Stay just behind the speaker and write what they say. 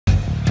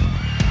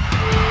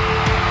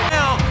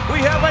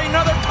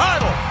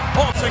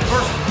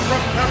First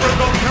from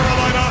Cameronville,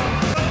 Carolina,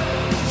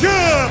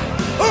 Jeff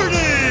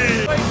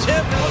Hardy.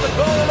 Tip with the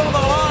goal on the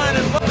line,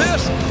 and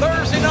this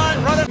Thursday night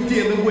running.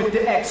 Dealing with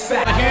the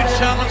X-Pac. A huge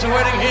challenge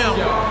awaiting him.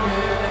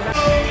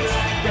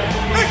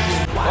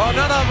 Well,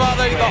 none of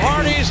the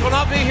Hardys will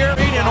not be here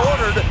being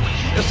ordered.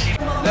 It's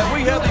that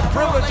we have the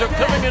privilege of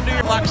coming into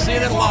your like seeing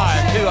it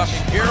live too. I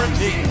can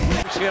guarantee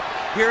you.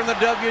 Here in the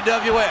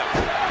WWF,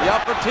 the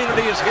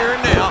opportunity is here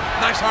and now.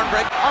 Nice arm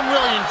break. I'm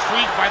really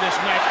intrigued by this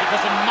match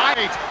because in my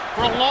age,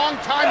 for a long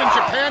time in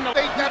Japan, they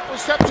made that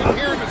perception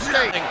here in the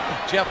States.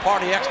 Jeff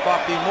Hardy,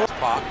 X-Pac, the North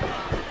Pac.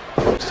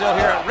 Still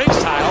here at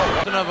ringside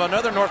of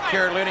another North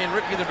Carolinian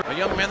Ricky, a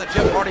young man that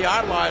Jeff Hardy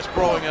idolized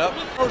growing up.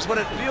 Knows what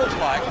it feels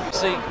like.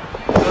 See,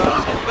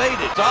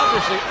 invaded. It's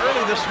obviously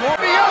early this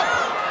morning.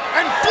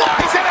 And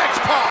flies at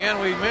X-Pac.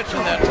 And we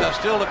mentioned that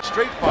still a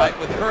street fight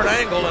with Kurt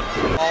Angle and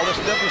all this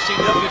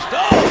WCW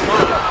stuff.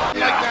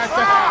 Like that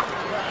to happen.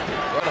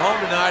 At home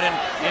tonight in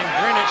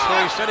Greenwich,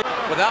 where he said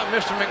without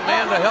Mr.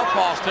 McMahon to help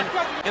Austin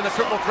in the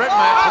triple threat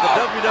match for the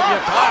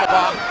WWF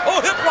title. Oh,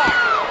 hip lock!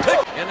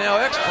 And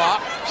now X-Pac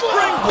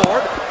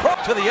springboard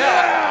to the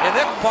out, and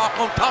X-Pac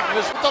on top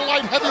of his the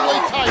light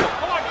heavyweight title.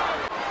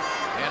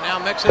 And now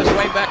makes his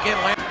way back in.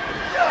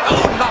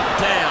 Oh,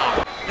 knocked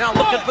down. Now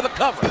looking for the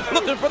cover,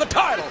 looking for the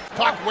title.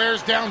 Pac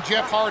wears down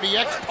Jeff Hardy.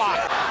 X-Pac,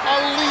 a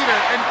leader,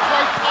 and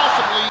quite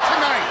possibly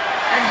tonight,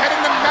 and heading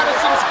to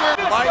Madison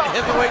Square. Light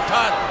heavyweight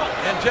title,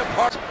 and Jeff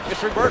Hardy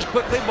gets reversed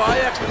quickly by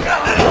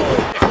X-Pac.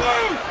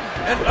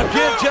 And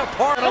again, Jeff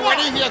Hardy.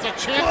 Already he has a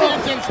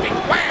champion's instinct.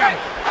 Wham!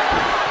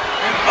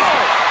 And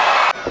oh!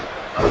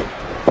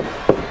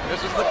 This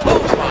is the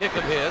clothesline kick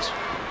of his.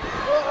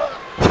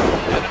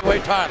 And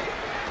heavyweight title.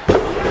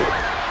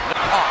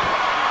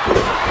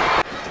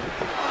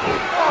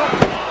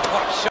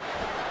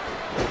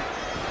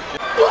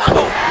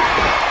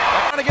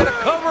 Trying to get a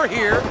cover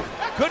here.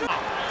 Couldn't.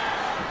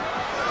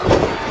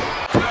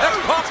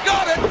 X-Pac's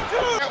got it.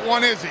 That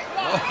one is he?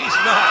 No, he's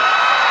not.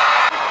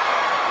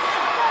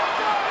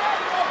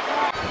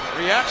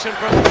 Reaction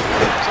from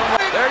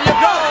someone. There you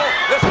go.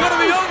 It's going to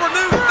be over.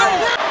 No.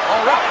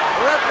 All right.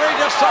 The referee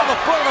just saw the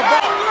foot of the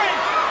ball.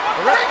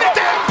 Bring it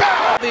down,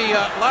 The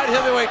light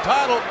heavyweight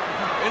title.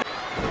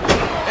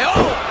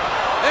 Oh!